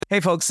Hey,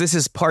 folks, this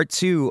is part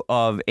 2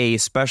 of a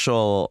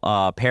special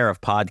pair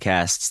of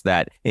podcasts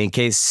that, in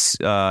case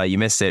you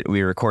missed it,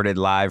 we recorded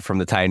live from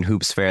the Titan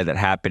Hoops Fair that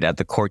happened at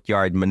the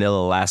Courtyard,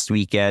 Manila last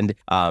weekend.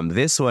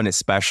 This one is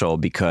special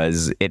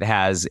because it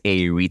has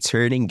a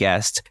returning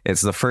guest.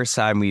 It's the first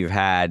time we've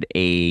had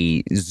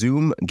a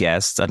Zoom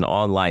guest, an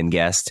online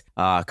guest,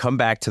 come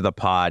back to the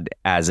pod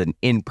as an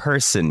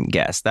in-person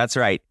guest. That's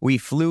right. We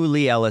flew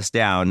Leigh Ellis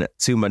down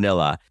to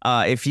Manila.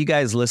 If you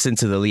guys listen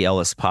to the Leigh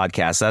Ellis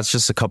podcast, that's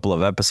just a couple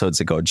of episodes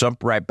ago.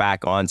 Jump right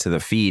back onto the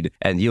feed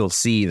and you'll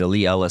see the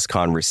Leigh Ellis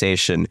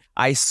conversation.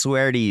 I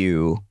swear to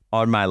you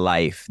on my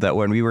life that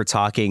when we were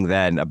talking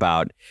then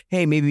about,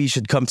 hey, maybe you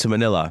should come to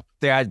Manila,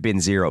 there had been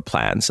zero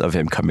plans of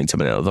him coming to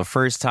Manila. The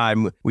first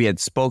time we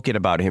had spoken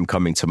about him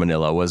coming to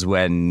Manila was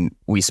when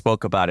we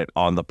spoke about it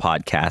on the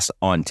podcast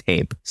on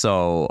tape.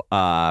 So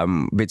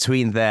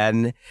between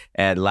then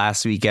and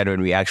last weekend when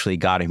we actually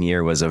got him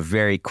here was a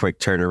very quick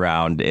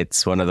turnaround.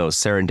 It's one of those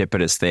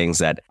serendipitous things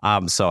that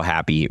I'm so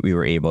happy we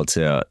were able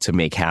to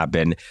make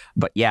happen.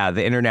 But yeah,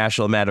 the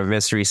International Man of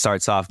Mystery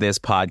starts off this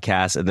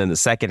podcast, and then the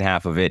second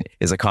half of it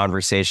is a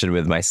conversation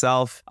with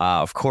myself,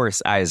 of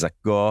course,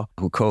 Guytingco,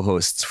 who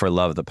co-hosts For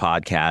Love the podcast,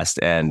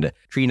 and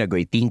Trina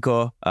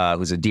Guytingco,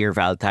 who's a dear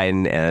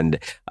Valentine and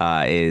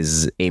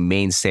is a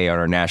mainstay on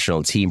our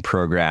national team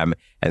program,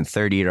 and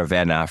Thirdy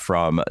Ravena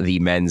from the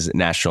men's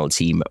national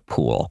team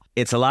pool.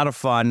 It's a lot of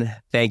fun.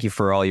 Thank you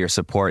for all your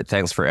support.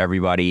 Thanks for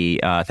everybody.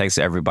 Thanks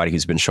to everybody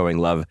who's been showing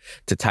love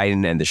to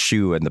Titan and the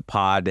shoe and the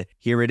pod.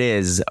 Here it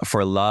is,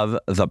 For Love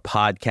the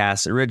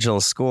podcast.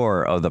 Original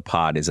score of the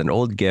pod is an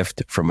old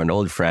gift from an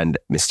old friend,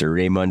 Mr.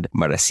 Raymond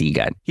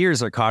Marasigan.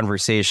 Here's our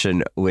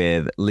conversation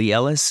with Leigh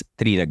Ellis,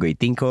 Trina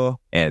Guytingco,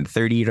 and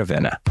Thirdy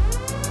Ravena.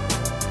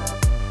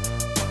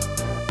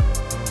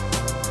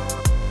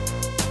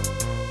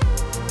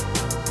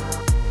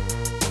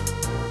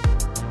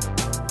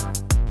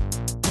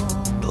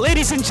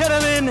 Ladies and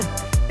gentlemen,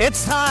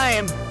 it's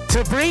time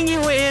to bring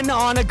you in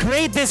on a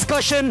great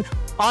discussion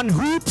on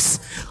hoops,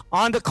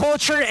 on the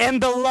culture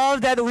and the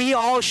love that we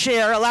all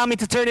share. Allow me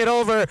to turn it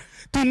over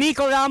to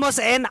Nico Ramos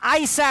and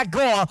Isaac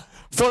Go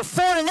for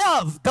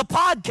Love, the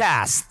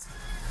podcast.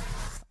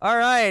 All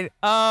right.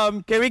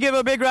 Can we give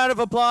a big round of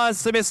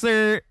applause to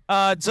Mr.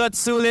 Jut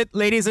Sulit,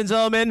 ladies and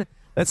gentlemen?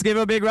 Let's give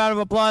a big round of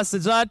applause to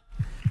Jut.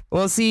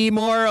 We'll see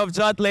more of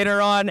Jut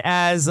later on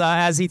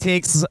as he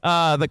takes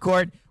the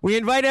court. We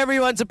invite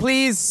everyone to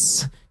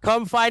please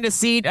come find a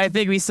seat. I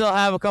think we still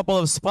have a couple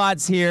of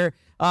spots here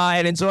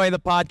and enjoy the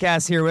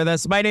podcast here with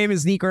us. My name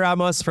is Nico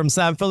Ramos from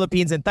Sam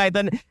Philippines and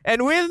Titan.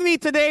 And with me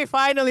today,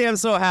 finally, I'm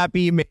so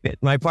happy you made it,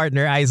 my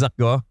partner, Isaac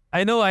Go.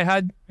 I know I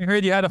heard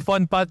you had a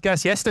fun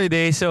podcast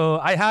yesterday, so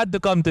I had to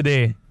come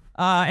today.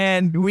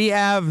 And we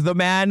have the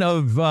man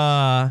of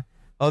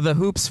the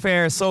Hoops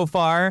Fair so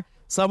far.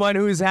 Someone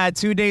who's had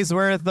 2 days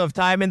worth of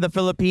time in the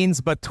Philippines,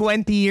 but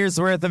 20 years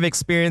worth of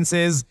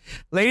experiences.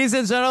 Ladies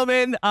and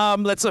gentlemen,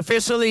 let's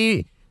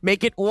officially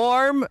make it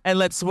warm and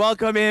let's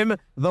welcome him,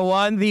 the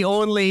one, the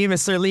only,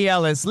 Mr. Leigh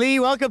Ellis. Leigh,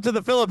 welcome to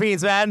the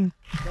Philippines, man.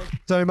 Thank you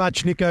so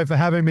much, Nico, for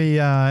having me.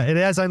 It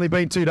has only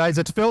been 2 days.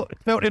 It felt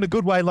in a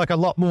good way like a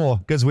lot more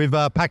because we've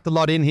packed a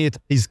lot in here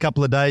these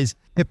couple of days.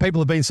 People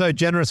have been so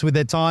generous with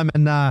their time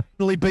and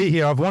really be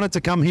here. I've wanted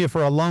to come here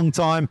for a long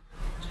time.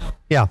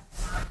 Yeah.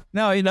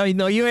 No,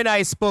 you and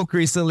I spoke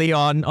recently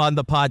on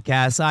the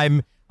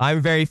podcast.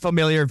 I'm very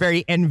familiar,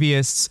 very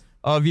envious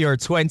of your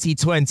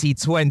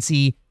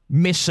 2020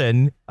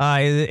 mission,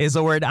 is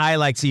a word I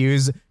like to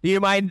use. Do you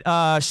mind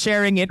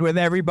sharing it with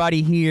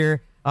everybody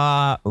here?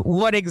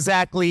 What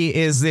exactly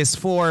is this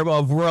form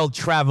of world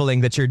traveling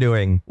that you're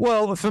doing?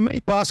 Well, for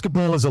me,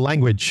 basketball is a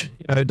language.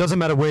 It doesn't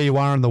matter where you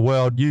are in the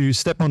world. You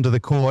step onto the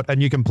court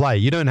and you can play.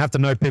 You don't have to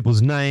know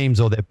people's names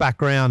or their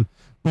background,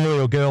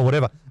 boy or girl,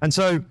 whatever. And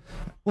so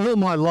all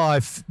my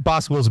life,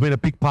 basketball has been a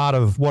big part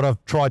of what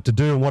I've tried to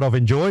do and what I've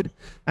enjoyed.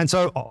 And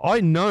so I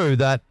know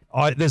that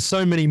there's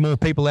so many more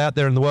people out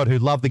there in the world who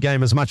love the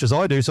game as much as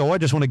I do. So I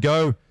just want to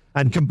go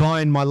and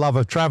combine my love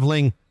of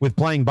traveling with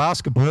playing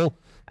basketball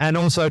and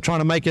also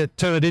trying to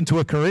turn it into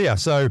a career.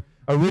 So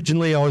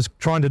originally I was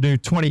trying to do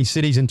 20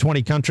 cities in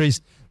 20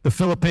 countries. The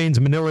Philippines,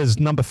 Manila is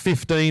number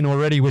 15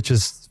 already, which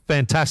is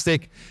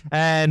fantastic.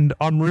 And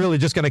I'm really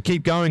just going to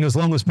keep going as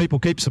long as people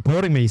keep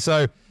supporting me.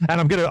 So, and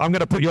I'm going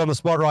to put you on the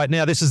spot right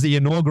now. This is the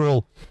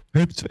inaugural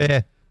Hoops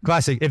Fair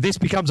Classic. If this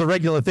becomes a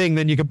regular thing,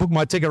 then you can book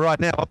my ticket right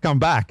now. I'll come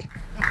back.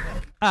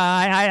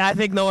 I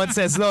think no one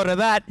says no to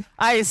that.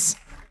 Ice,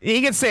 you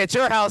can stay at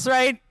your house,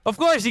 right? Of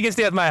course you can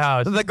stay at my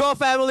house. The Go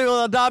family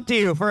will adopt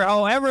you for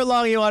however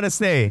long you want to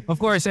stay. Of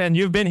course, and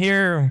you've been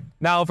here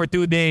now for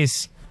 2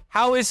 days.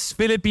 How is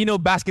Filipino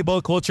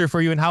basketball culture for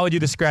you and how would you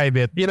describe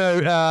it?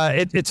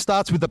 It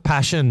starts with the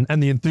passion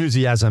and the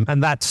enthusiasm.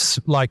 And that's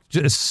like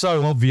just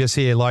so obvious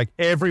here. Like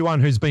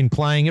everyone who's been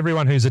playing,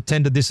 everyone who's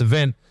attended this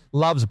event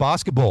loves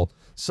basketball.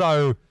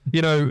 So,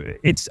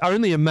 it's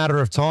only a matter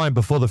of time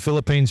before the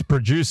Philippines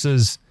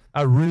produces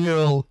a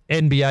real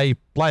NBA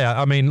player.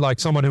 I mean, like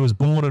someone who was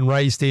born and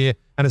raised here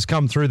and has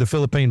come through the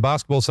Philippine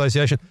Basketball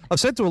Association. I've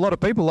said to a lot of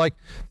people, like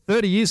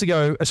 30 years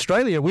ago,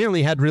 Australia, we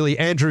only had really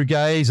Andrew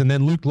Gaze and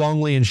then Luke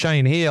Longley and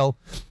Shane Heal.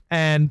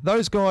 And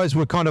those guys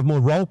were kind of more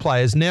role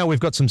players. Now we've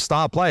got some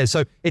star players.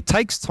 So it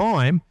takes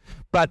time.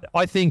 But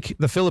I think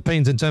the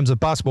Philippines, in terms of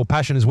basketball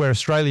passion, is where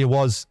Australia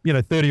was,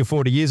 30 or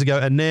 40 years ago.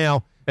 And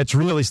now it's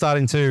really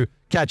starting to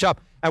catch up.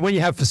 And when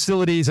you have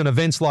facilities and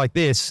events like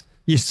this,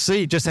 you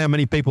see just how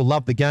many people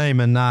love the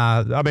game. And,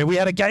 we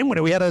had a game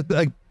winner. We had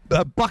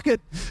a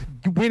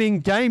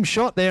bucket-winning game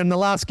shot there in the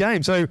last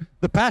game. So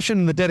the passion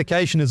and the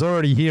dedication is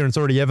already here and it's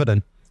already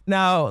evident.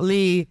 Now,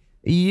 Leigh,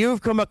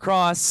 you've come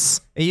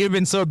across, and you've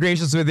been so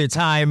gracious with your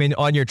time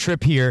on your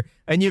trip here,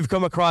 and you've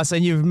come across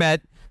and you've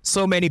met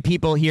so many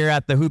people here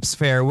at the Hoops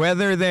Fair,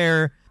 whether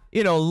they're,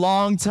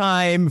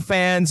 longtime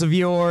fans of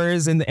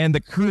yours and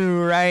the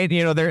crew, right?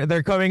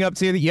 They're coming up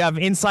to you. You have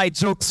inside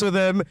jokes with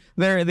them.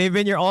 They've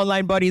been your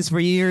online buddies for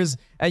years.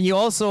 And you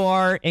also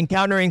are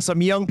encountering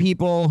some young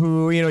people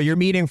who, you're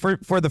meeting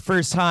for the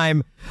first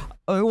time.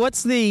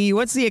 What's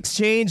the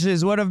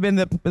exchanges? What have been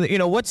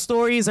what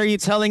stories are you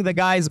telling the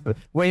guys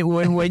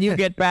when you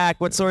get back?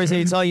 What stories are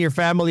you telling your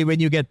family when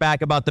you get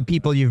back about the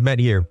people you've met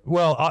here?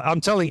 Well,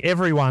 I'm telling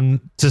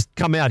everyone to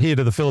come out here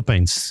to the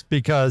Philippines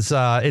because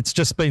it's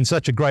just been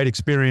such a great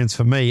experience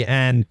for me.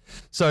 And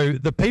so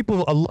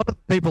a lot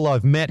of people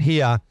I've met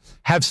here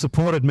have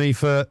supported me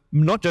for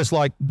not just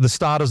like the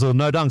starters or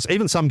no dunks,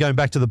 even some going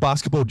back to the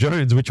Basketball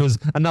Jones, which was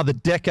another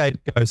decade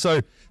ago.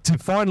 So to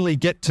finally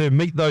get to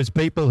meet those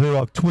people who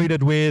I've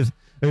tweeted with,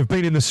 who've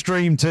been in the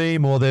stream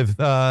team or they've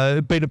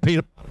been a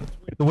Peter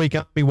the Week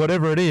Army,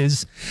 whatever it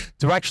is,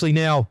 to actually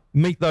now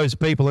meet those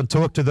people and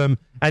talk to them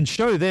and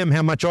show them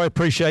how much I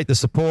appreciate the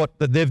support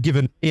that they've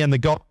given me and the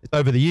guys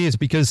over the years.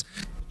 Because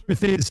the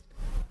truth is,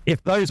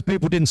 if those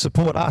people didn't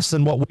support us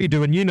and what we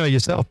do, and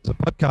yourself as a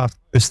podcast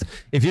host,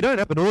 if you don't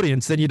have an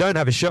audience, then you don't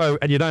have a show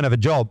and you don't have a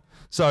job.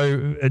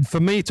 So for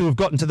me to have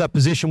gotten to that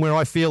position where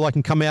I feel I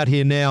can come out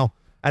here now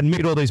and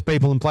meet all these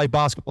people and play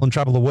basketball and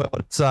travel the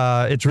world,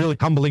 it's really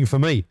humbling for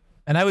me.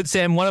 And I would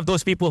say I'm one of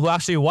those people who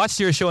actually watched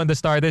your show on the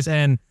Starters,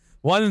 and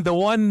the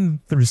one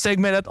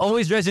segment that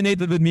always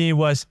resonated with me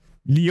was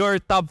your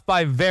top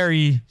 5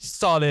 very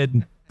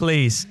solid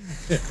plays.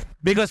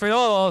 Because for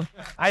all,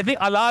 I think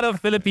a lot of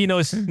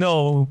Filipinos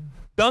know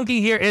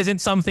dunking here isn't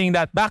something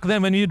that back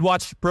then when you'd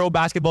watch pro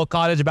basketball,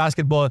 college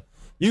basketball,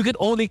 you could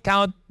only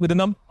count with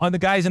on the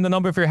guys in the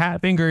number of your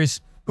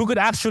fingers who could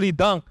actually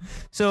dunk.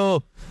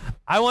 So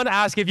I want to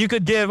ask if you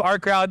could give our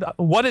crowd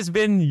what has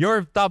been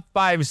your top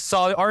 5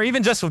 solid, or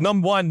even just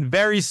number 1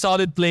 very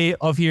solid play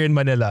of here in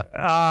Manila.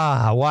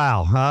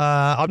 Wow.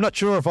 I'm not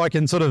sure if I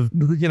can sort of,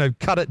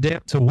 cut it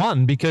down to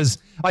one, because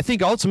I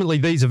think ultimately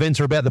these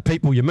events are about the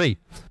people you meet,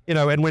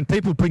 and when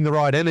people bring the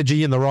right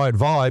energy and the right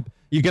vibe,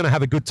 you're going to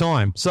have a good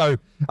time. So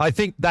I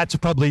think that's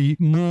probably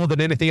more than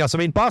anything else. I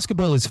mean,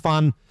 basketball is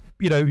fun.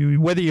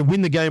 Whether you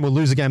win the game or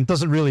lose a game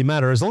doesn't really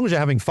matter. As long as you're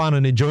having fun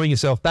and enjoying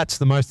yourself, that's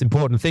the most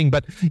important thing.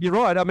 But you're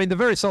right. I mean, the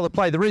very solid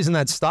play, the reason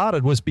that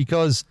started was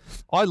because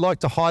I like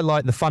to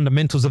highlight the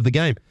fundamentals of the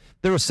game.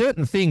 There are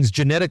certain things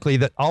genetically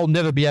that I'll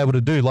never be able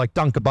to do, like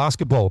dunk a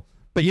basketball.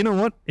 But you know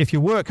what? If you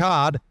work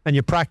hard and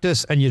you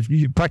practice and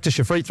you practice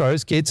your free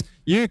throws, kids,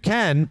 you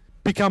can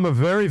become a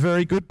very,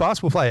 very good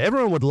basketball player.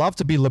 Everyone would love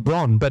to be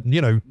LeBron, but,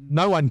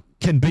 no one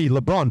can be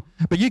LeBron.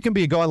 But you can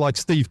be a guy like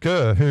Steve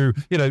Kerr who,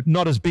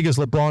 not as big as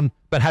LeBron,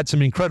 but had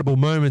some incredible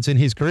moments in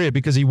his career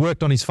because he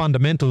worked on his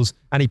fundamentals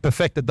and he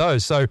perfected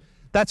those. So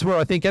that's where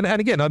I think, and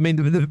again, I mean,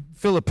 the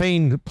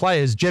Philippine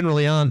players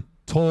generally aren't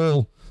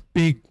tall,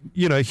 big,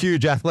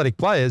 huge athletic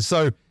players.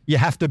 So you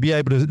have to be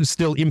able to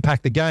still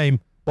impact the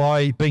game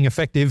by being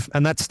effective.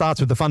 And that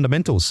starts with the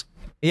fundamentals.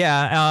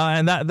 Yeah.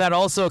 And that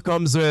also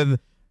comes with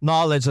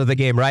knowledge of the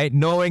game, right?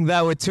 Knowing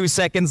that with 2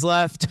 seconds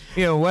left,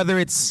 whether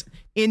it's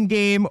in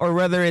game or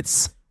whether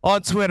it's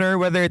on Twitter,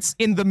 whether it's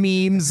in the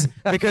memes,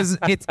 because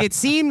it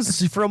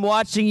seems from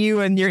watching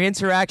you and your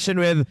interaction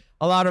with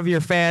a lot of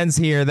your fans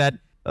here that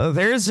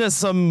there's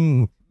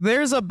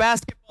a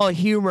basketball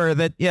humor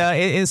that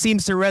it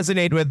seems to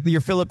resonate with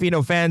your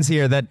Filipino fans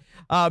here that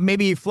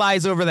maybe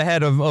flies over the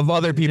head of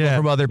other people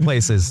from other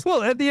places.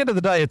 Well, at the end of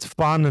the day, it's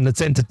fun and it's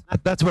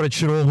entertainment. That's what it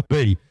should all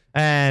be.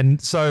 And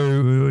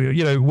so,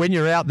 when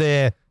you're out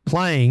there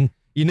playing,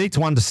 you need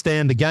to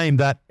understand the game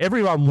that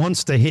everyone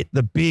wants to hit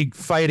the big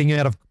fading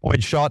out of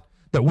point shot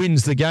that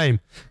wins the game.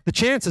 The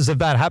chances of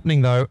that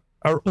happening, though,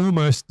 are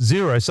almost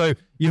zero. So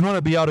you want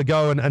to be able to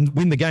go and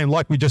win the game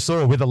like we just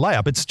saw with a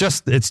layup. It's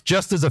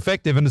just as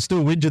effective and it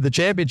still wins you the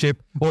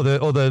championship or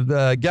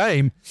the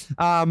game.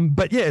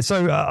 But yeah,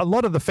 so a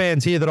lot of the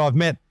fans here that I've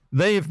met,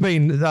 they've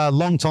been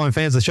long-time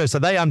fans of the show, so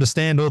they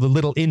understand all the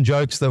little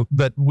in-jokes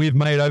that we've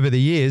made over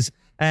the years.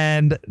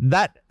 And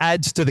that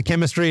adds to the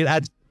chemistry. It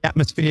adds to the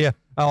atmosphere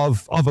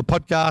of a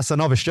podcast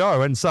and of a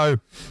show. And so,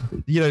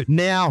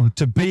 now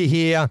to be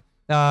here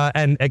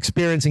and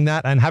experiencing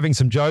that and having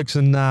some jokes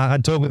and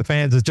talking with the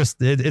fans is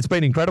it's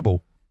been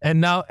incredible.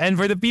 And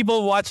for the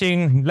people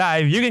watching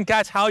live, you can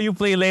catch how you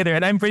play later.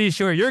 And I'm pretty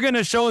sure you're going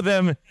to show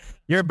them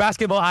your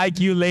basketball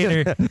IQ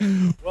later.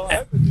 Well, I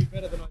hope to do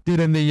better than I did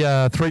in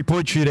the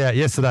three-point shootout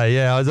yesterday.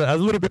 Yeah, I was a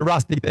little bit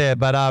rusty there.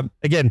 But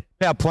again,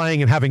 about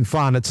playing and having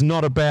fun. It's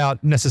not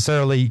about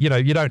necessarily, you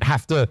don't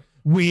have to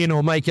win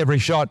or make every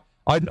shot.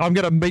 I'm going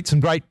to meet some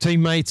great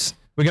teammates.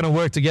 We're going to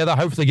work together,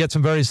 hopefully get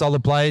some very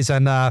solid plays.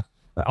 And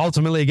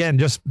ultimately, again,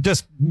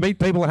 just meet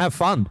people and have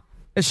fun.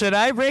 Should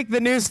I break the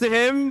news to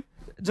him,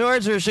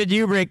 George, or should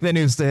you break the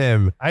news to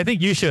him? I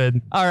think you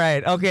should. All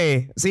right.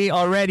 Okay. See,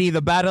 already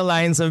the battle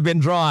lines have been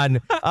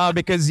drawn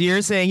because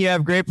you're saying you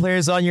have great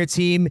players on your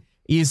team.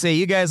 You say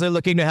you guys are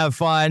looking to have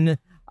fun.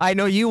 I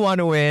know you want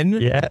to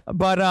win. Yeah.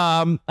 But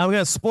I'm going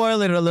to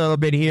spoil it a little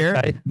bit here.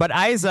 Okay. But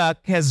Isaac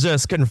has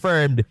just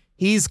confirmed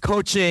he's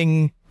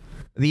coaching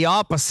the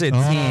opposite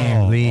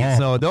team, Leigh.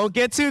 So don't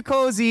get too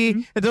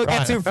cozy. Don't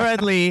get too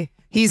friendly.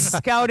 He's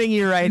scouting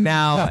you right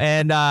now.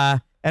 And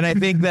I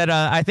think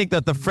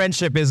that the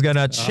friendship is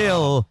gonna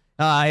chill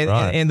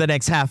in the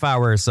next half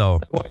hour or so.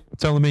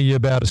 Telling me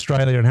about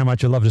Australia and how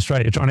much you loved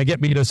Australia, trying to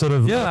get me to sort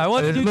of I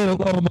want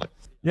to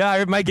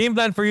Yeah, my game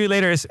plan for you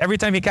later is every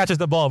time he catches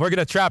the ball, we're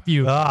gonna trap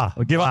you.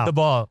 Give up the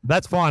ball.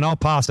 That's fine. I'll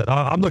pass it.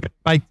 I'm looking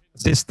to make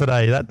this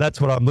today.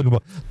 That's what I'm looking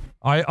for.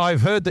 I've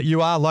heard that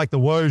you are like the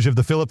Woj of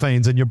the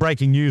Philippines, and you're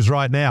breaking news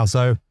right now.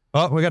 So,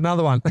 we got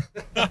another one.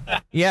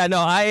 Yeah, no,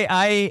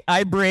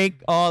 I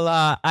break all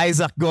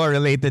Isaac Gore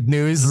related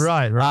news.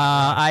 Right.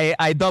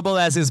 I double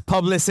as his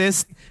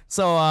publicist.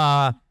 So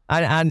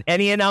on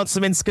any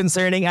announcements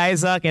concerning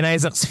Isaac and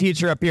Isaac's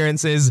future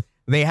appearances,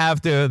 they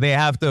have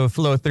to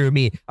flow through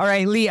me. All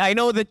right, Leigh, I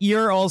know that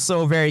you're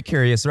also very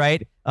curious,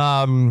 right?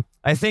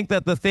 I think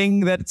that the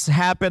thing that's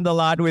happened a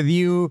lot with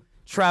you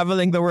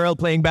traveling the world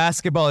playing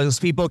basketball is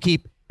people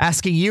keep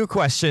asking you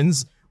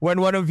questions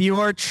when one of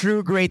your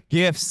true great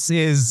gifts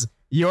is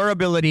your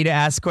ability to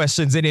ask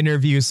questions in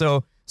interviews.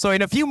 So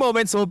in a few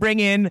moments, we'll bring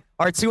in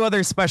our two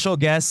other special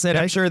guests, and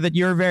I'm sure that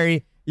you're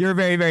very,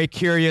 very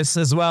curious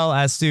as well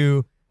as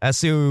to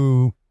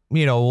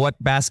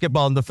what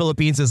basketball in the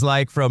Philippines is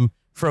like from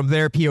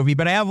their POV.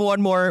 But I have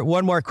one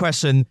more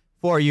question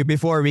for you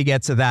before we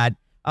get to that.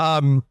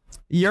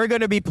 You're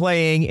going to be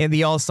playing in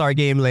the All-Star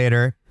game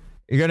later.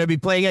 You're going to be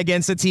playing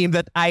against a team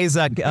that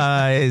Isaac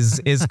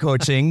is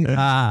coaching.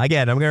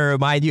 Again, I'm going to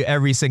remind you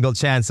every single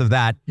chance of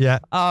that. Yeah.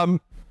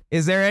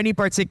 Is there any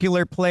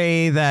particular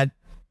play that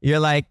you're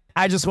like,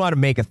 I just want to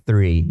make a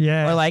three?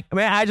 Yeah. Or like,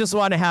 man, I just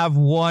want to have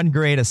one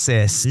great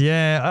assist.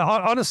 Yeah.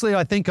 Honestly,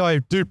 I think I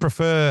do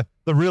prefer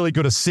the really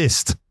good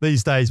assist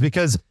these days,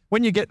 because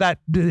when you get that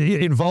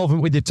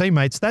involvement with your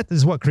teammates, that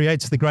is what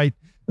creates the great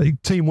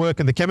teamwork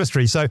and the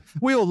chemistry. So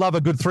we all love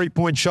a good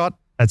 3-point shot.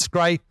 That's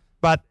great.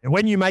 But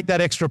when you make that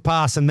extra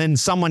pass and then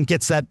someone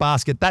gets that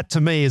basket, that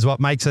to me is what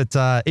makes it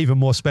even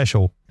more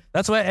special.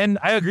 That's why, and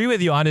I agree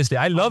with you, honestly.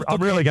 I'm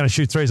really going to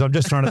shoot threes. I'm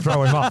just trying to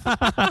throw him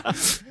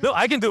off. No,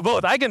 I can do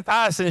both. I can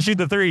pass and shoot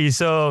the three.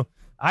 So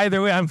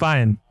either way, I'm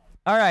fine.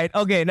 All right.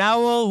 Okay. Now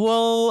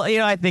we'll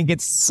I think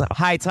it's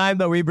high time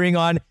that we bring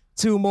on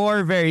two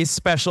more very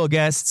special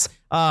guests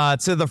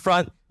to the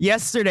front.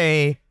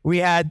 Yesterday, we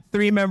had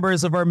 3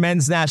 members of our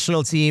men's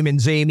national team in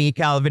Jamie,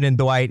 Calvin, and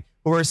Dwight,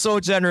 who were so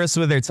generous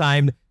with their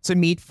time to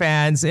meet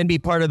fans and be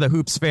part of the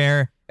Hoops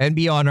Fair and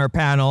be on our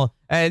panel.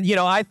 And,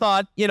 I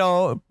thought, it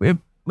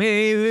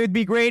would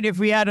be great if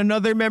we had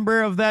another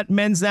member of that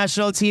men's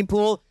national team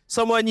pool,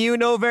 someone you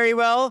know very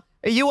well.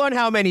 You won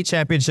how many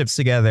championships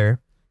together?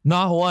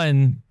 Not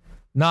 1,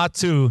 not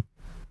 2,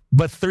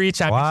 but 3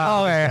 championships.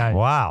 Wow. Okay.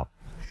 Wow.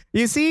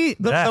 You see,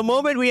 the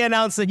moment we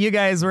announced that you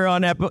guys were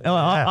on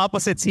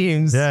opposite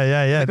teams,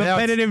 the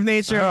competitive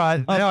nature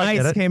of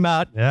Ice came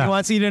out. Yeah. He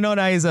wants you to know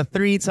now he's a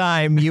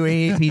 3-time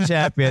UAAP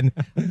champion,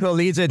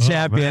 collegiate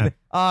champion.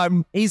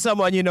 He's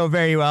someone you know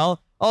very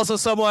well. Also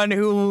someone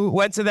who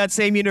went to that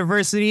same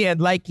university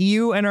and, like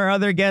you and our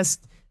other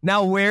guests,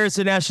 now wears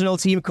the national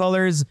team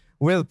colors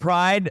with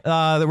pride.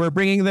 We're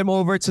bringing them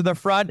over to the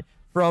front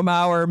from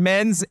our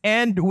men's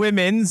and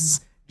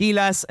women's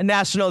Gilas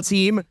national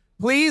team.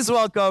 Please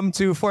welcome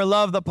to For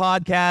Love the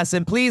Podcast,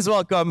 and please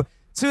welcome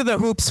to the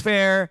Hoops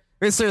Fair,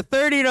 Mr.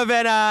 Thirdy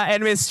Ravena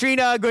and Miss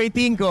Trina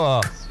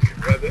Guytingco.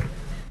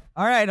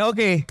 All right,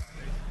 okay.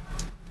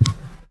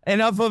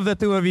 Enough of the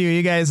two of you.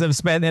 You guys have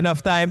spent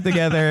enough time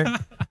together,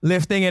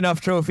 lifting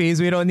enough trophies.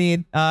 We don't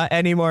need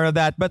any more of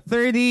that. But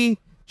Thirdy,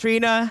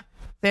 Trina,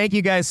 thank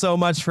you guys so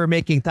much for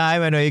making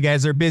time. I know you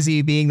guys are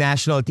busy being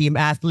national team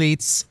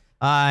athletes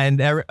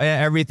and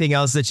everything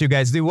else that you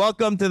guys do.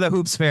 Welcome to the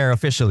Hoops Fair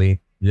officially.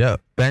 Yeah,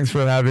 thanks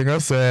for having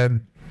us,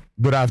 and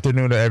good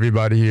afternoon to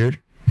everybody here.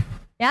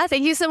 Yeah,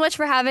 thank you so much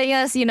for having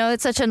us.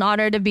 It's such an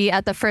honor to be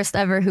at the first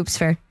ever Hoops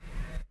Fair.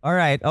 All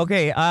right.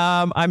 Okay.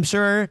 I'm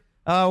sure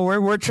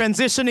we're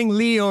transitioning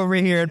Leigh over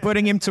here and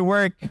putting him to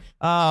work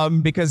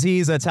because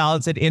he's a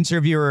talented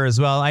interviewer as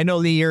well. I know,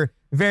 Leigh, you're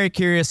very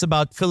curious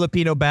about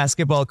Filipino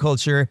basketball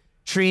culture.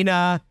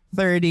 Trina,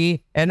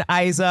 Thirdy, and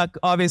Isaac,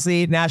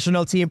 obviously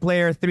national team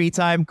player,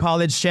 3-time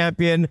college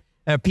champion.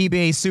 a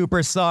PBA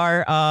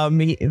superstar.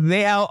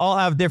 They all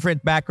have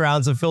different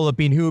backgrounds of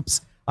Philippine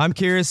hoops. I'm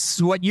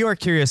curious what you're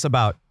curious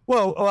about.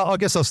 Well, I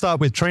guess I'll start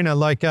with Trina.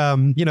 Like,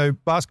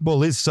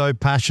 basketball is so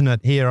passionate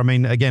here. I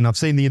mean, again, I've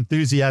seen the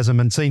enthusiasm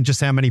and seen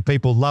just how many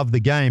people love the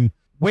game.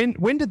 When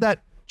did that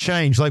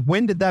change? Like,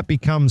 when did that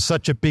become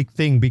such a big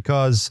thing?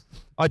 Because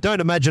I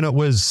don't imagine it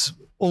was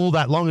all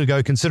that long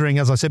ago, considering,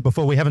 as I said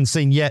before, we haven't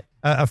seen yet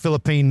a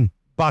Philippine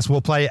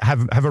basketball player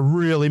have a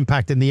real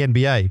impact in the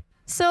NBA.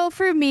 So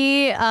for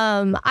me,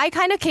 I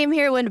kind of came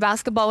here when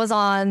basketball was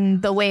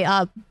on the way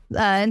up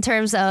in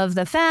terms of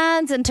the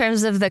fans, in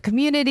terms of the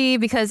community,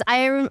 because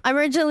I'm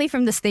originally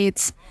from the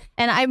States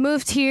and I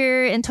moved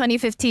here in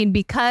 2015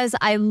 because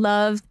I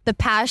loved the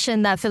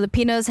passion that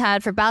Filipinos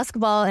had for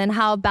basketball and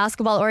how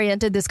basketball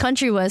oriented this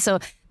country was. So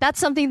that's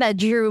something that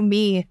drew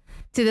me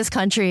to this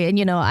country.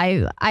 And,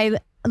 I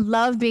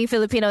love being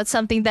Filipino. It's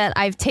something that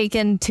I've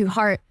taken to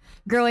heart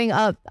growing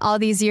up all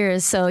these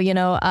years. So,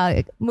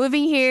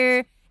 moving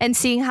here and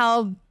seeing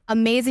how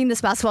amazing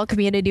this basketball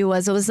community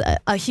was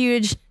a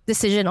huge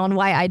decision on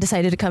why I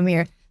decided to come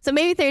here. So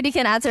maybe Thirdy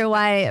can answer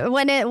why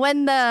when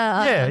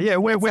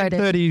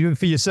Thirdy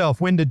for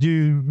yourself. When did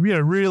you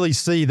really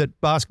see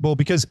that basketball?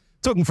 Because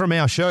talking from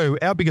our show,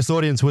 our biggest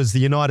audience was the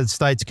United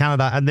States,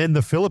 Canada, and then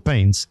the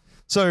Philippines.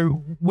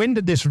 So when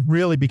did this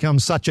really become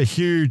such a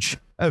huge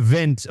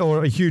event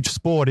or a huge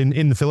sport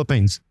in the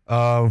Philippines?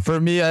 For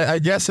me, I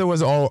guess it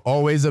was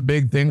always a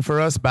big thing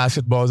for us.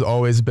 Basketball has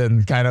always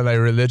been kind of like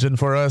religion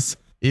for us,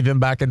 even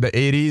back in the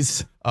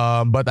 80s.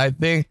 But I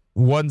think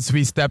once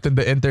we stepped in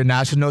the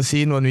international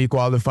scene, when we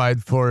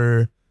qualified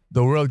for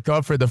the World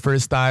Cup for the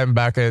first time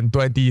back in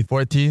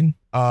 2014,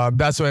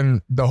 that's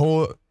when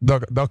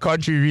the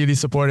country really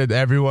supported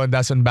everyone.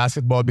 That's when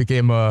basketball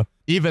became a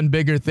even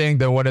bigger thing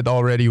than what it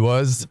already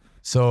was.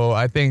 So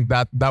I think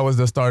that was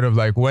the start of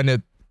like when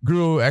it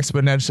grew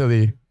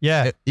exponentially.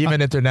 Yeah,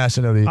 even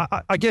internationally.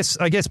 I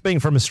guess being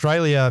from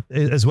Australia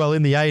as well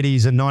in the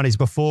 80s and 90s,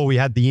 before we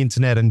had the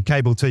internet and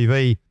cable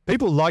TV,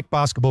 people liked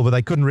basketball, but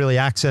they couldn't really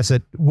access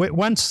it.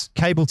 Once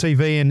cable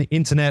TV and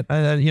internet,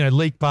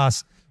 League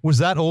Pass, was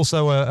that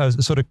also a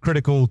sort of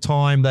critical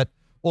time that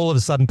all of a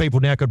sudden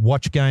people now could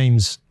watch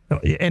games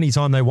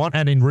anytime they want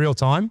and in real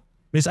time?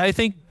 Because I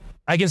think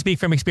I can speak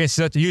from experience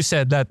that you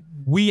said that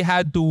we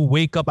had to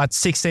wake up at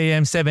 6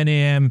 a.m., 7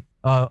 a.m.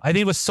 I think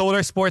it was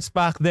Solar Sports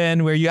back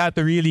then where you had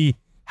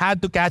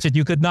to catch it.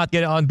 You could not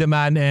get it on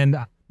demand. And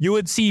you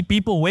would see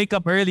people wake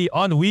up early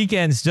on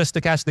weekends just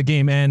to catch the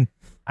game. And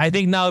I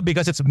think now,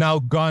 because it's now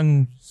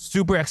gone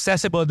super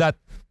accessible, that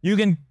you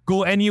can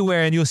go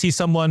anywhere and you'll see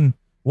someone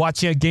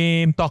watching a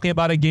game, talking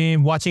about a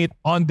game, watching it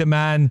on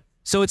demand.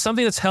 So it's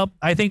something that's helped,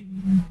 I think,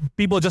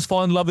 people just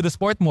fall in love with the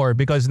sport more,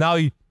 because now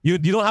you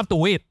don't have to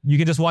wait. You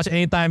can just watch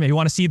anytime. You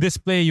want to see this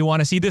play, you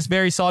want to see this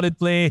very solid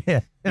play,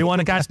 you want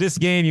to catch this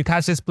game, you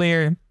catch this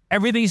player.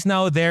 Everything's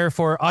now there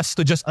for us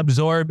to just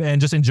absorb and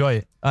just enjoy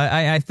it.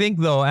 I think,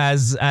 though,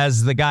 as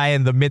the guy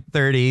in the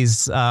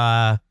mid-30s,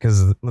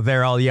 because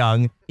they're all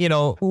young,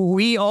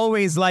 we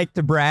always like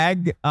to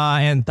brag,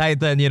 and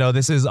Titan,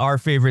 this is our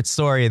favorite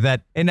story, that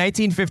in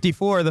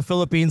 1954, the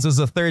Philippines was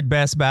the third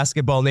best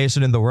basketball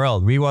nation in the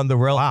world. We won the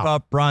World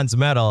Cup bronze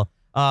medal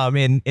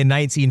in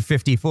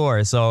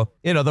 1954. So,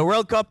 the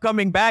World Cup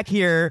coming back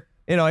here,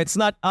 it's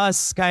not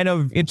us kind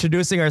of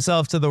introducing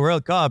ourselves to the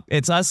World Cup.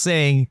 It's us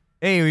saying,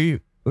 hey,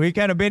 we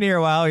kind of been here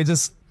a while.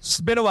 It's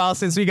been a while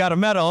since we got a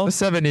medal.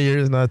 70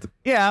 years, not.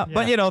 Yeah,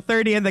 but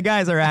Thirdy and the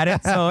guys are at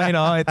it, so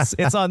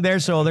it's on their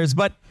shoulders.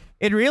 But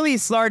it really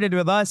started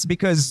with us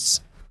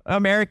because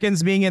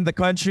Americans being in the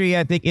country,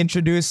 I think,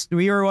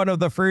 we were one of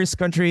the first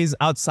countries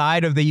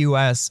outside of the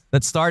U.S.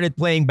 that started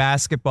playing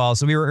basketball.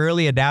 So we were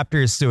early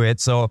adapters to it.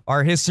 So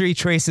our history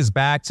traces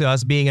back to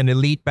us being an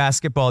elite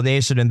basketball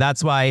nation, and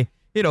that's why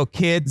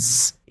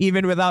kids,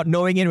 even without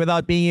knowing it,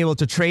 without being able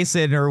to trace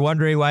it, or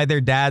wondering why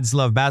their dads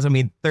love basketball.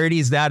 I mean,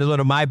 Thirdy's dad is one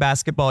of my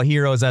basketball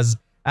heroes as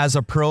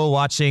a pro,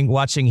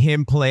 watching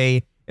him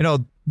play.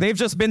 They've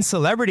just been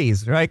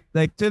celebrities, right?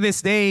 Like to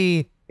this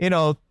day,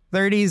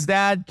 Thirdy's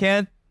dad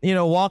can't,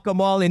 walk a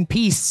mall in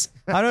peace.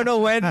 I don't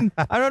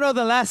know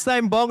the last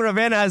time Bong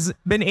Ravena has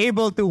been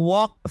able to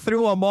walk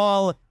through a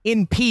mall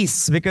in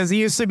peace, because he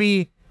used to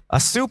be a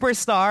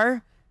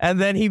superstar. And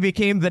then he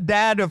became the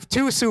dad of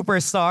two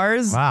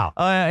superstars. Wow.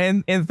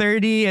 And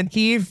Thirdy and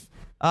Keith.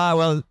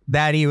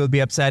 Daddy will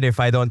be upset if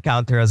I don't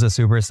count her as a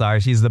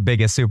superstar. She's the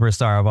biggest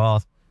superstar of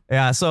all.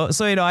 Yeah. So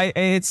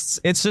it's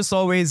just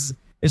always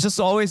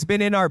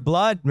been in our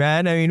blood,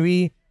 man. I mean,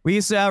 we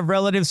used to have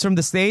relatives from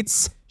the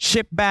States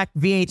ship back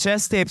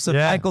VHS tapes of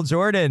Michael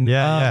Jordan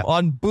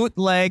on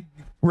bootleg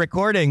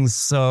recordings.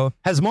 So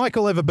has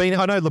Michael ever been?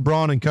 I know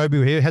LeBron and Kobe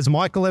were here. Has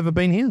Michael ever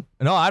been here?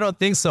 No, I don't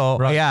think so.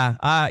 Right. Yeah.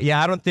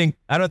 I don't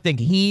think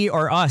he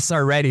or us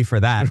are ready for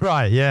that.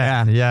 Right.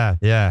 Yeah.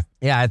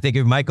 I think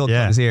if Michael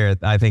comes here,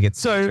 I think it's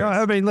so.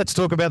 I mean, let's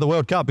talk about the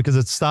World Cup, because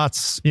it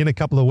starts in a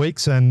couple of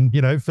weeks, and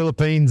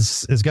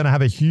Philippines is going to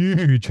have a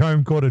huge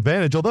home court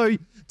advantage. Although,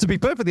 to be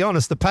perfectly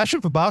honest, the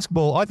passion for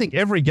basketball, I think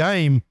every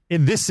game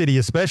in this city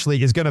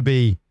especially is going to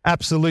be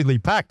absolutely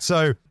packed.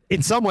 So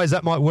in some ways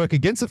that might work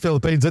against the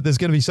Philippines, that there's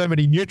going to be so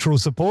many neutral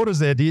supporters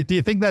there. Do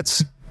you think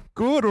that's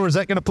good, or is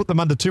that going to put them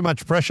under too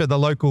much pressure, the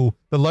local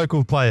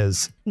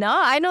players? No,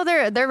 I know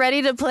they're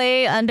ready to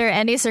play under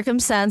any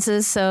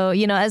circumstances. So,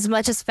 as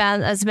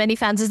many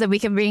fans as that we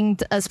can bring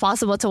as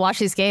possible to watch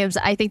these games,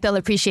 I think they'll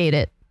appreciate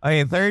it.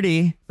 I mean,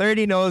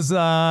 Thirdy knows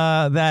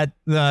that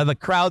the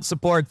crowd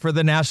support for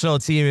the national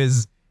team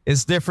is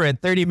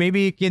different. Thirdy,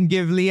 maybe you can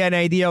give Leigh an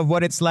idea of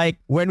what it's like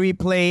when we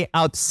play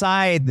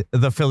outside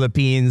the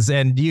Philippines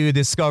and you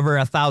discover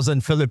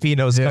 1,000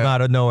 Filipinos come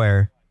out of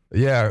nowhere.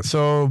 Yeah,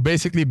 so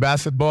basically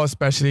basketball,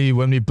 especially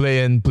when we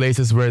play in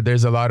places where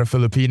there's a lot of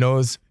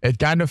Filipinos, it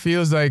kind of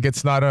feels like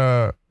it's not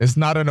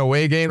an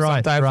away game.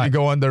 Right, Sometimes we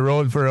go on the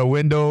road for a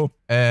window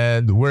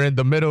and we're in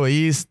the Middle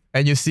East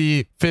and you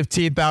see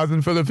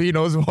 15,000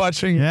 Filipinos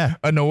watching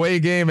an away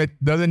game. It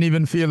doesn't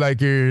even feel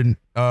like you're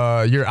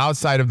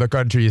outside of the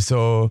country.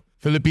 So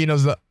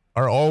Filipinos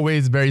are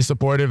always very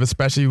supportive,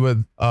 especially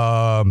with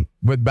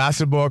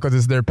basketball, because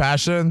it's their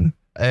passion.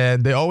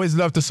 And they always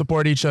love to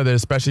support each other,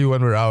 especially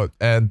when we're out.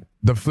 And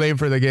the flame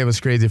for the game is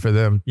crazy for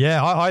them.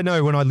 Yeah, I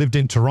know when I lived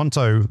in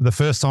Toronto, the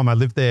first time I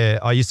lived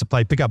there, I used to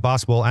play pickup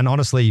basketball. And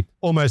honestly,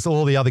 almost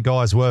all the other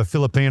guys were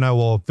Filipino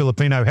or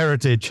Filipino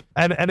heritage.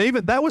 And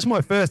even that was my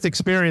first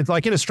experience.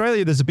 Like in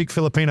Australia, there's a big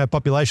Filipino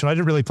population. I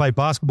didn't really play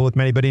basketball with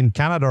many, but in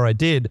Canada, I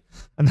did.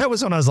 And that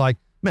was when I was like,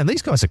 man,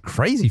 these guys are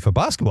crazy for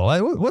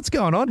basketball. What's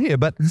going on here?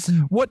 But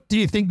what do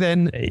you think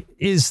then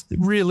is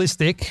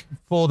realistic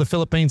for the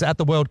Philippines at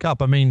the World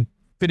Cup? I mean,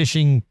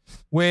 finishing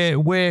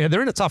where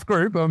they're in a tough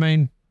group. I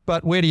mean,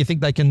 but where do you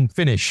think they can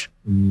finish?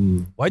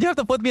 Why do you have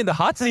to put me in the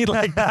hot seat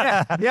like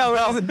that? Yeah,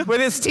 well,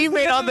 with his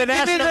teammate on the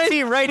national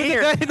team right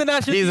here.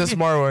 He's a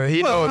smart one.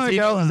 He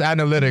knows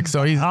analytics,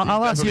 so he's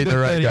I'll ask you the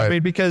right guy. I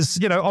mean, because,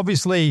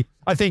 obviously,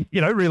 I think,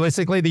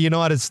 realistically, the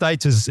United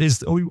States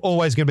is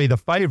always going to be the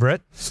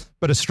favorite.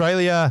 But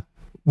Australia,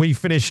 we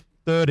finished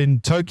third in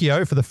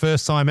Tokyo for the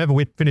first time ever.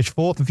 We finished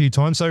fourth a few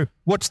times. So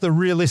what's the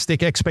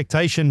realistic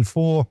expectation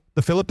for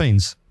the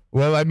Philippines?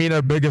 Well, I mean,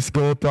 our biggest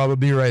goal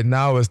probably right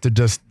now is to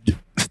just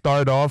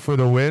start off with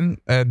a win,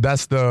 and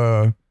that's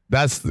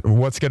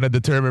what's going to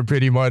determine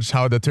pretty much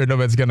how the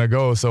tournament's going to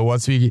go. So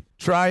once we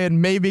try and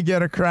maybe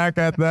get a crack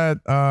at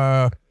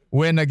that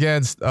win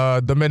against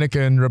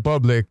Dominican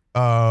Republic,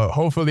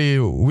 hopefully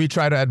we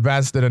try to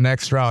advance to the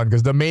next round,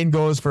 because the main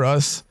goal is for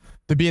us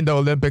to be in the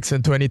Olympics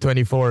in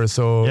 2024.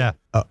 So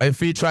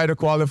if we try to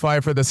qualify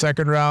for the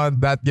second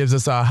round, that gives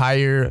us a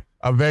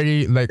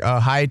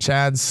high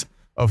chance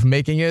of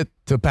making it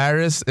to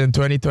Paris in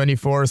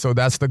 2024. So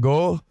that's the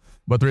goal.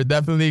 But we're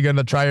definitely going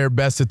to try our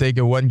best to take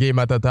it one game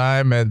at a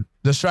time and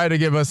just try to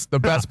give us the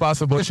best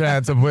possible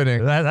chance of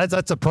winning.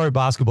 That's a pro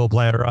basketball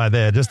player right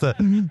there. Just the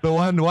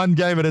one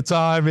game at a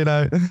time,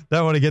 don't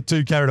want to get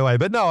too carried away.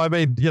 But no, I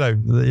mean,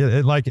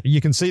 like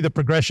you can see the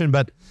progression,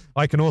 but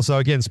I can also,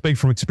 again, speak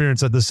from experience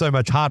that there's so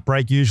much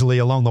heartbreak usually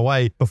along the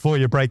way before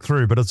you break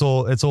through, but it's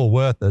all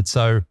worth it.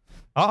 So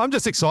I'm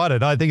just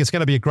excited. I think it's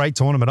going to be a great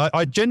tournament.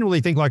 I genuinely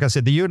think, like I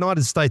said, the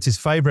United States is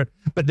favorite,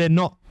 but they're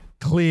not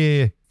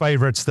clear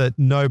favorites that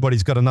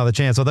nobody's got another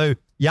chance. Although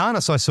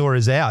Giannis, I saw,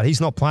 is out. He's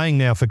not playing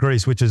now for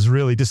Greece, which is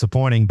really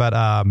disappointing. But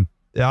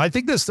I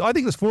think there's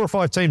 4 or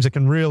 5 teams that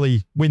can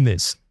really win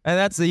this. And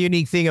that's the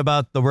unique thing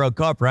about the World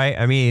Cup, right?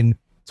 I mean,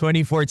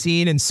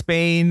 2014 in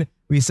Spain,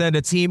 we send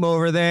a team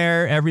over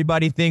there.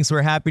 Everybody thinks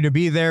we're happy to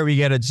be there. We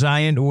get a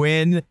giant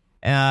win.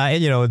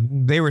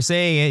 And, they were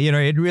saying,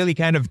 it really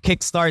kind of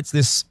kickstarts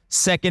this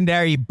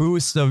secondary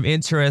boost of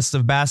interest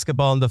of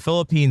basketball in the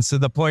Philippines to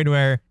the point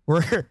where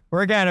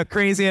we're kind of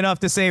crazy enough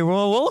to say,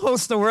 well, we'll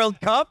host the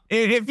World Cup.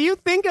 If you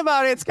think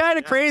about it, it's kind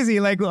of crazy,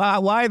 like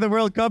why the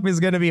World Cup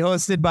is going to be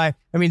hosted by,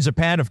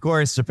 Japan, of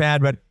course,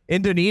 but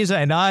Indonesia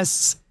and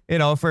us.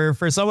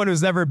 For someone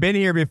who's never been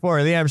here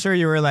before, Leigh, I'm sure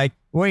you were like,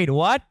 wait,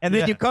 what? And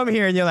then you come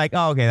here and you're like,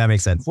 oh, okay, that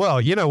makes sense.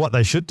 Well, what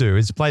they should do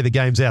is play the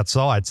games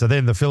outside. So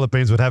then the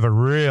Philippines would have a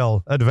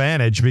real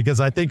advantage,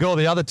 because I think all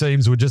the other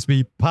teams would just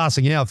be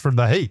passing out from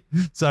the heat.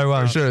 So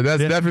for sure,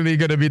 that's definitely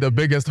going to be the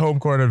biggest home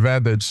court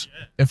advantage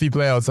if you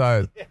play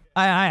outside.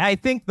 I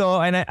think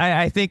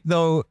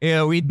though,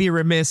 we'd be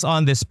remiss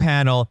on this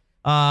panel.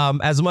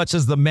 As much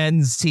as the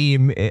men's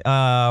team,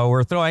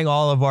 we're throwing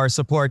all of our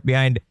support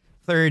behind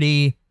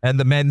Thirdy and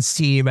the men's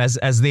team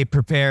as they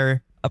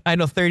prepare. I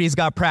know Thirdy's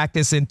got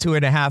practice in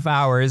 2.5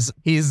 hours.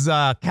 He's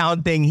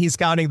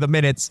counting the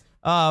minutes.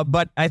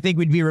 But I think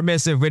we'd be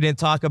remiss if we didn't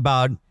talk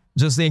about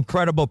just the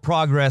incredible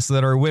progress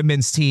that our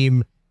women's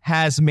team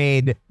has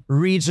made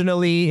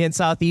regionally in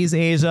Southeast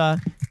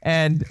Asia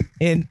and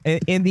in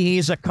the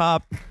Asia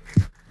Cup.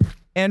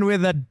 And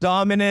with a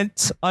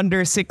dominant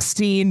under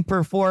 16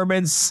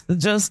 performance,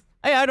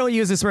 I don't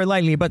use this word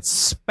lightly, but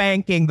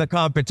spanking the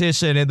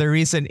competition in the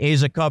recent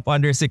Asia Cup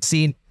under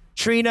 16.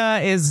 Trina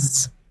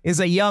is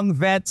a young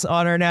vet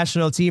on our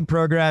national team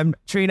program.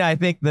 Trina, I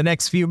think the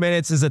next few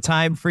minutes is a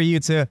time for you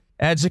to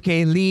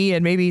educate Leigh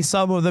and maybe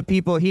some of the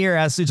people here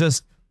as to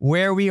just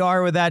where we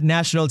are with that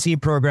national team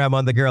program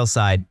on the girls'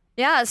 side.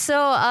 Yeah,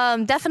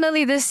 so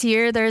definitely this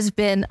year there's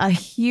been a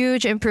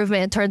huge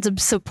improvement in terms of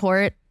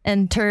support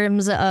in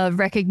terms of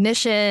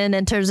recognition,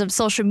 in terms of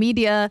social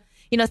media.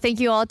 Thank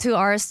you all to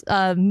our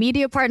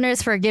media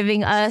partners for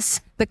giving us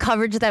the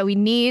coverage that we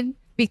need,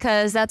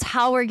 because that's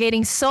how we're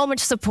getting so much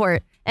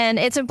support. And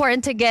it's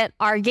important to get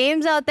our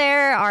games out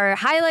there, our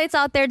highlights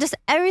out there, just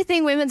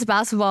everything women's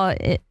basketball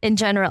in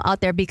general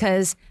out there,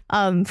 because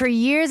for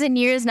years and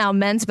years now,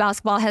 men's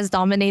basketball has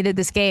dominated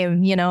this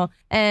game,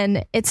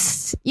 and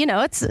it's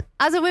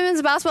as a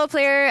women's basketball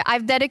player,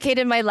 I've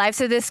dedicated my life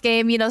to this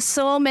game.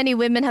 So many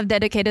women have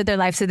dedicated their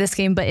lives to this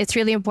game, but it's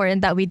really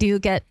important that we do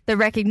get the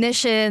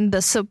recognition,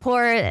 the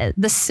support,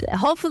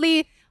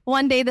 hopefully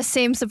one day the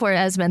same support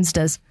as men's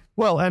does.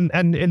 Well,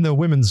 and in the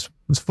Women's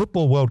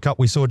Football World Cup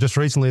we saw just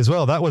recently as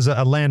well, that was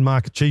a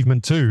landmark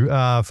achievement too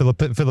for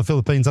the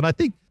Philippines. And I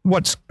think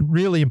what's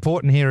really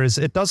important here is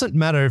it doesn't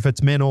matter if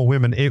it's men or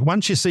women.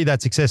 Once you see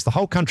that success, the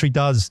whole country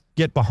does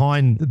get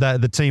behind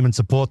the team and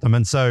support them.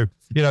 And so,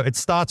 it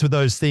starts with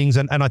those things.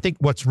 And I think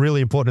what's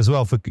really important as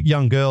well for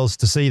young girls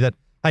to see that,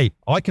 hey,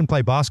 I can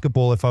play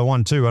basketball if I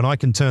want to, and I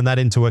can turn that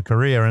into a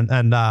career.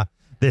 And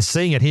they're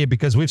seeing it here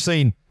because we've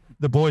seen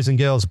the boys and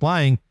girls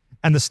playing,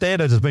 and the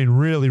standard has been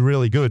really,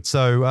 really good.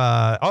 So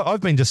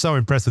I've been just so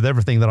impressed with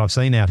everything that I've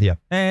seen out here.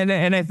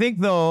 And I think,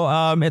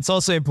 though, it's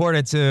also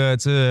important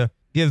to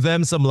give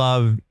them some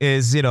love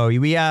is,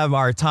 we have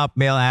our top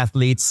male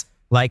athletes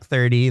like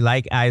Thirdy,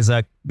 like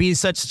Isaac, be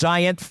such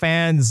giant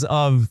fans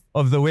of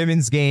the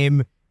women's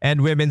game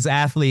and women's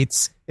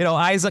athletes.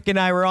 Isaac and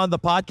I were on the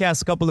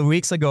podcast a couple of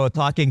weeks ago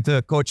talking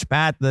to Coach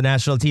Pat, the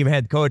national team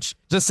head coach,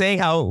 just saying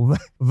how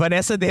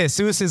Vanessa De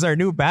Jesus is our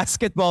new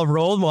basketball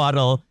role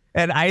model.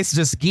 And Ice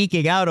just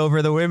geeking out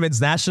over the women's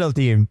national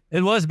team.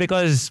 It was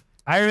because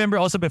I remember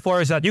also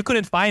before is that you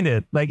couldn't find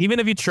it. Like, even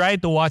if you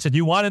tried to watch it,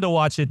 you wanted to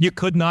watch it, you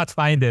could not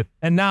find it.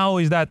 And now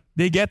is that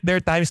they get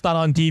their time slot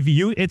on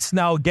TV. It's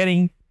now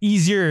getting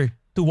easier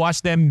to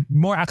watch them,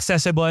 more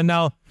accessible. And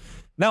now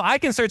I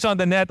can search on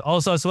the net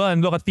also as well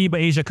and look at FIBA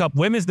Asia Cup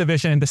Women's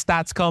Division. The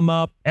stats come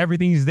up.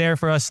 Everything's there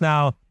for us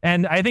now.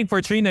 And I think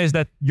for Trina is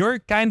that you're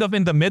kind of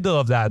in the middle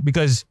of that,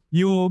 because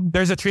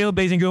there's a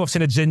trailblazing group of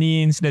Sina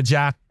Janine, Sina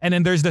Jack, and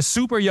then there's the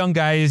super young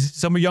guys,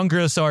 some young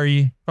girls,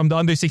 from the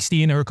under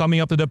 16 who are coming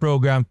up to the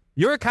program.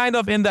 You're kind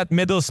of in that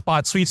middle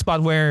spot, sweet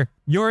spot, where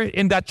you're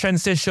in that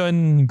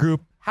transition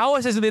group. How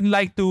has it been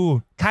like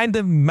to kind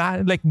of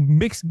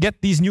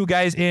get these new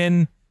guys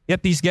in,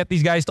 get these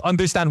guys to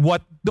understand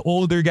what the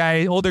older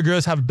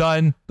girls have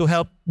done to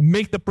help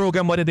make the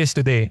program what it is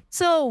today?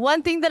 So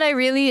one thing that I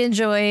really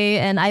enjoy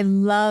and I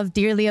love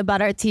dearly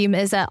about our team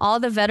is that all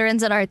the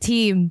veterans on our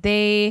team,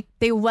 they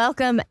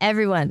welcome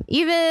everyone,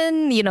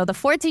 even, the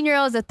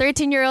 14-year-olds, the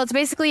 13-year-olds,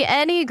 basically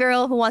any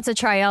girl who wants to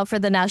try out for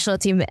the national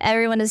team.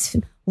 Everyone is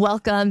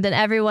welcomed and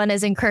everyone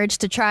is encouraged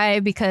to try,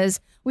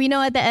 because we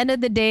know at the end of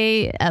the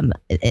day,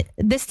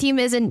 this team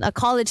isn't a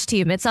college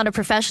team. It's not a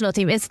professional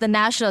team. It's the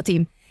national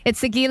team.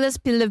 It's the Gilas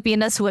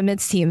Pilipinas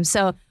women's team.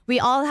 So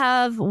we all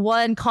have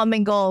one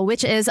common goal,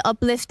 which is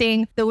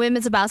uplifting the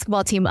women's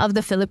basketball team of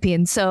the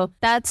Philippines. So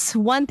that's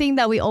one thing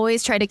that we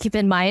always try to keep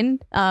in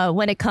mind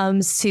when it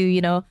comes to,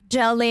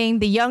 gelling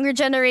the younger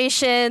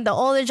generation, the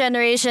older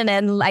generation,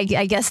 and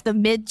I guess the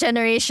mid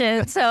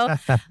generation. So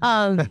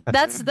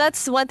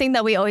that's one thing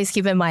that we always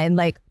keep in mind.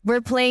 Like, we're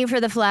playing for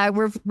the flag.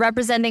 We're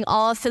representing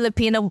all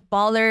Filipino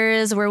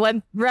ballers.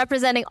 We're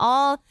representing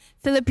all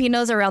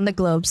Filipinos around the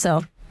globe.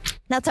 So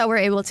that's how we're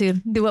able to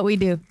do what we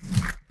do.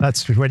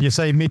 That's when you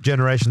say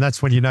mid-generation,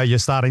 that's when you're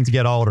starting to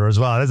get older as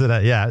well, isn't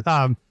it? Yeah.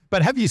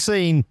 But have you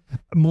seen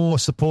more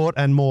support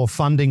and more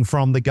funding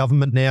from the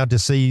government now to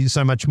see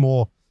so much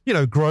more,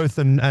 growth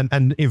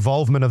and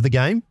involvement of the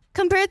game?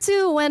 Compared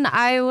to when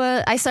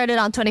I started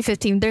on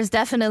 2015, there's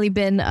definitely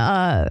been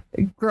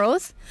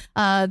growth.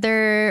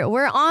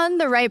 We're on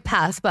the right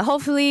path, but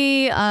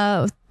hopefully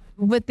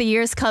with the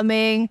years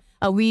coming,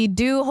 we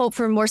do hope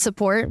for more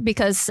support,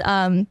 because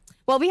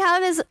what we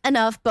have is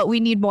enough, but we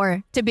need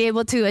more to be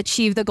able to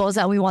achieve the goals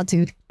that we want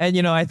to.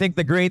 And, I think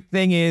the great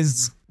thing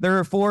is there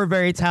are 4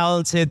 very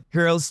talented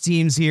girls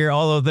teams here,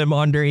 all of them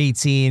under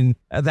 18,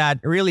 that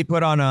really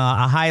put on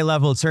a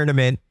high-level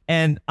tournament.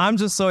 And I'm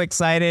just so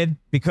excited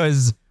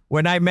because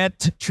when I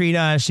met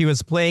Trina, she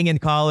was playing in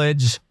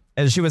college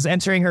and she was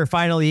entering her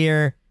final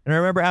year. And I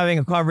remember having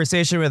a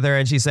conversation with her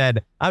and she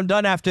said, I'm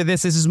done after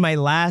this. This is my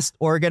last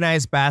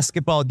organized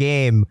basketball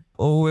game,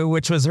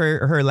 which was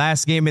her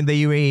last game in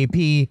the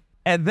UAAP.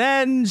 And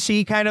then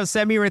she kind of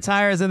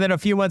semi-retires, and then a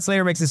few months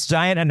later makes this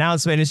giant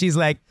announcement, and she's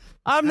like,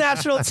 I'm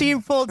national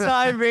team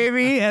full-time,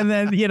 baby. And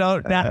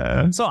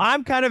then, so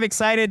I'm kind of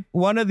excited.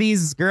 One of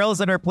these girls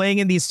that are playing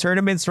in these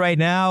tournaments right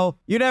now,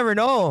 you never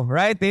know,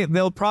 right?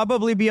 They'll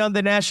probably be on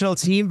the national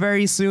team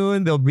very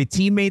soon. They'll be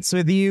teammates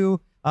with you.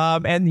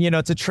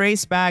 And to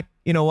trace back,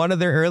 one of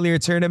their earlier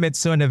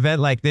tournaments to an event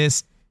like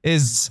this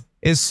is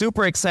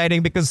super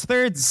exciting, because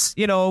thirds,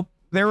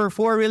 there were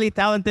 4 really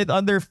talented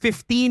under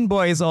 15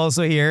 boys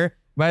also here.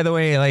 By the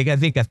way, I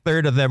think a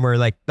third of them were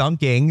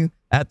dunking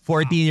at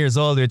 14 years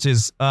old, which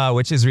is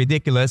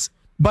ridiculous.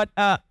 But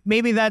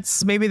maybe that's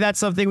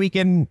something we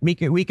can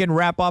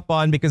wrap up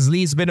on, because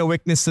Leigh's been a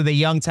witness to the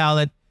young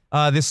talent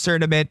this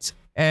tournament.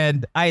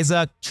 and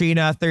Isaac,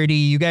 Trina, Thirdy,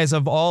 you guys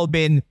have all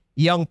been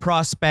young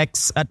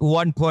prospects at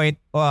one point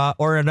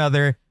or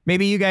another.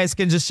 Maybe you guys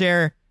can just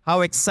share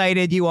how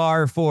excited you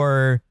are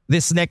for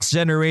this next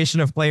generation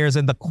of players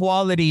and the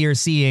quality you're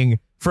seeing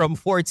from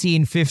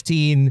 14,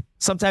 15,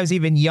 sometimes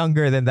even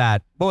younger than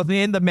that, both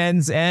in the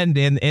men's and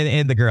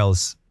in the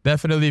girls.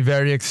 Definitely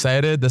very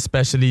excited,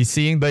 especially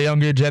seeing the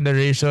younger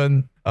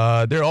generation.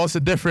 They're also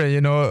different,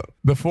 you know.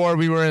 Before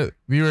we were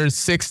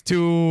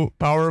 6'2"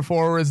 power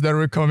forwards that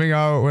were coming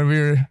out when we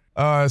were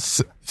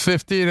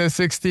 15 or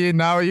 16.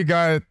 Now you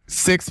got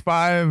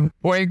 6'5"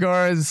 point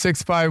guards,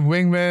 6'5"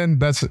 wingmen.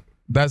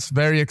 That's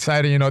very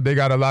exciting. You know, they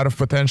got a lot of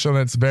potential.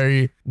 It's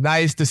very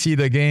nice to see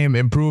the game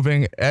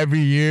improving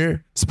every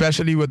year,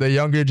 especially with the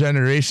younger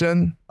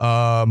generation.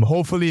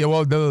 Hopefully,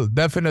 well, they'll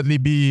definitely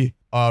be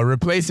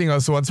replacing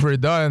us once we're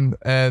done,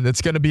 and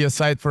it's going to be a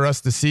sight for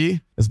us to see.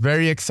 It's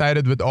very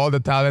excited with all the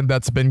talent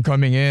that's been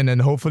coming in,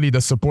 and hopefully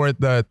the support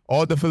that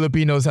all the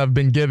Filipinos have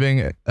been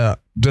giving.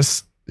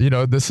 Just, you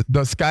know,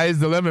 the sky is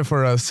the limit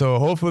for us. So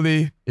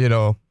hopefully, you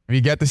know, we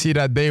get to see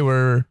that day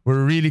where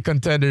we're really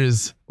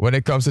contenders when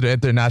it comes to the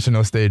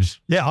international stage.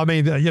 Yeah, I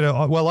mean, you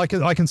know, well, I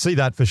can see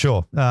that for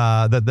sure.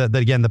 That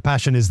again, the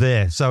passion is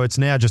there. So it's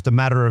now just a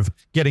matter of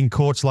getting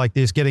courts like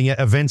this, getting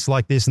events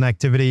like this and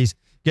activities,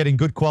 getting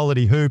good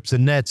quality hoops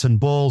and nets and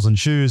balls and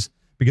shoes,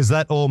 because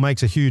that all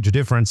makes a huge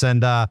difference.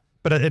 And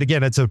but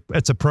again, it's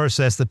a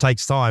process that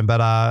takes time.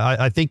 But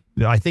I think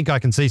I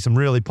can see some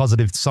really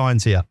positive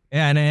signs here.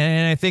 Yeah,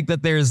 and I think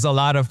that there's a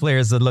lot of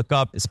players that look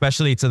up,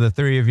 especially to the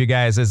three of you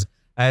guys,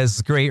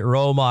 as great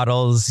role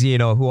models, you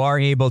know, who are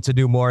able to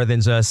do more than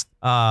just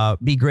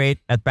be great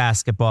at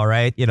basketball,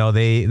 right? You know,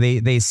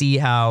 they see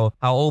how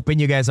open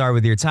you guys are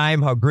with your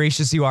time, how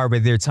gracious you are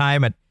with your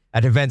time at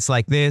events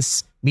like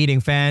this,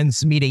 meeting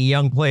fans, meeting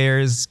young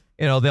players.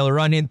 You know, they'll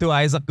run into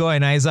Isaac Go,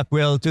 and Isaac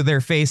will to their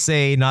face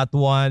say, not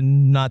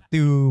 1, not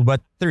 2,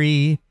 but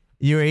 3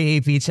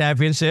 UAAP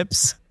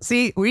championships.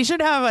 See, we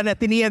should have an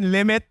Atenean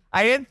limit.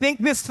 I didn't think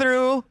this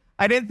through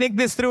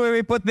when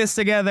we put this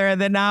together,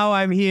 and then now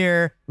I'm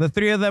here. The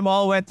three of them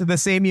all went to the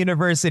same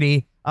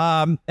university,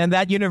 and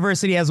that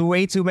university has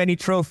way too many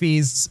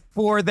trophies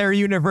for their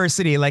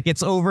university. Like,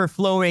 it's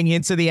overflowing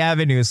into the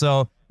avenue.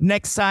 So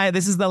next time,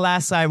 this is the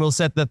last time we'll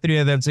set the three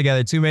of them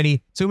together. Too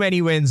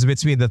many wins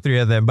between the three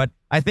of them. But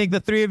I think the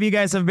three of you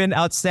guys have been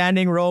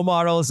outstanding role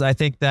models. I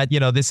think that, you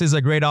know, this is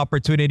a great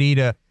opportunity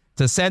to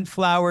send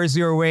flowers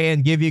your way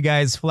and give you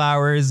guys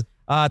flowers,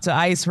 to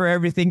Ice for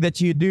everything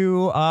that you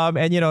do,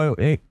 and, you know,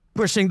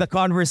 pushing the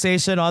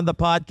conversation on the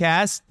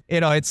podcast. You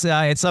know, it's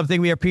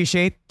something we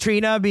appreciate.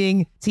 Trina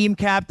being team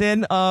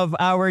captain of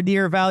our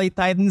Deer Valley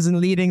Titans and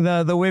leading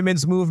the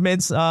women's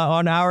movements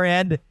on our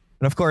end.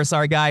 And of course,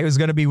 our guy who's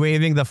going to be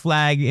waving the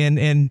flag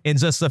in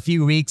just a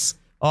few weeks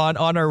on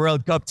our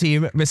World Cup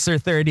team,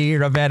 Mr. Thirdy,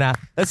 Ravena.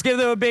 Let's give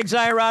them a big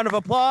giant round of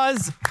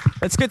applause.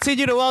 Let's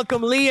continue to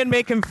welcome Leigh and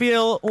make him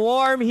feel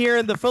warm here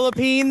in the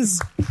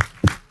Philippines.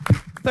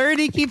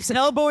 Thirdy keeps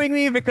elbowing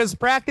me because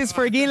practice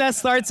for Gilas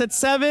starts at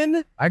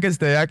 7. I can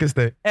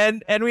stay.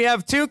 And we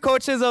have 2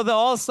 coaches of the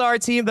All-Star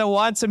team that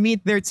want to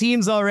meet their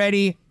teams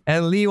already.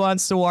 And Leigh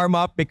wants to warm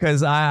up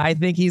because I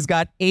think he's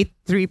got 8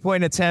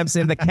 3-point attempts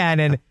in the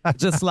cannon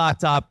just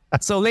locked up.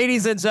 So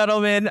ladies and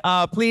gentlemen,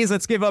 please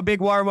let's give a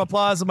big warm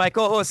applause to my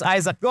co-host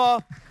Isaac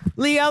Go,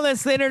 Leigh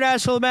Ellis, the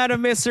international man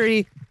of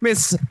mystery,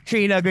 Miss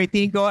Trina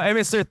Guytingco, and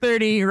Mr.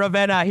 Thirdy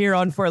Ravena here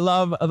on For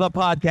Love, the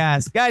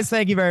podcast. Guys,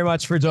 thank you very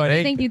much for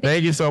joining.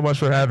 Thank you so much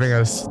for having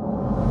us.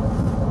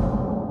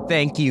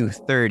 Thank you,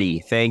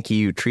 Thirdy. Thank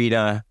you,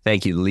 Trina.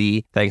 Thank you,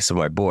 Leigh. Thanks to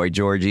my boy,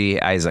 Georgie,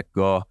 Isaac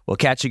Go. We'll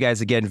catch you guys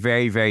again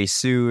very, very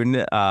soon.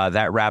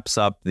 That wraps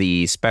up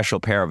the special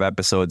pair of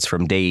episodes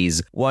from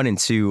days 1 and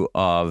 2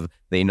 of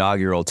the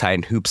inaugural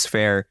Titan Hoops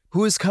Fair.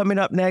 Who is coming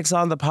up next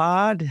on the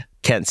pod?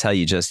 Can't tell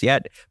you just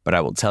yet, but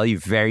I will tell you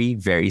very,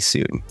 very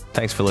soon.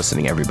 Thanks for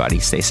listening, everybody.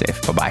 Stay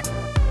safe.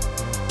 Bye-bye.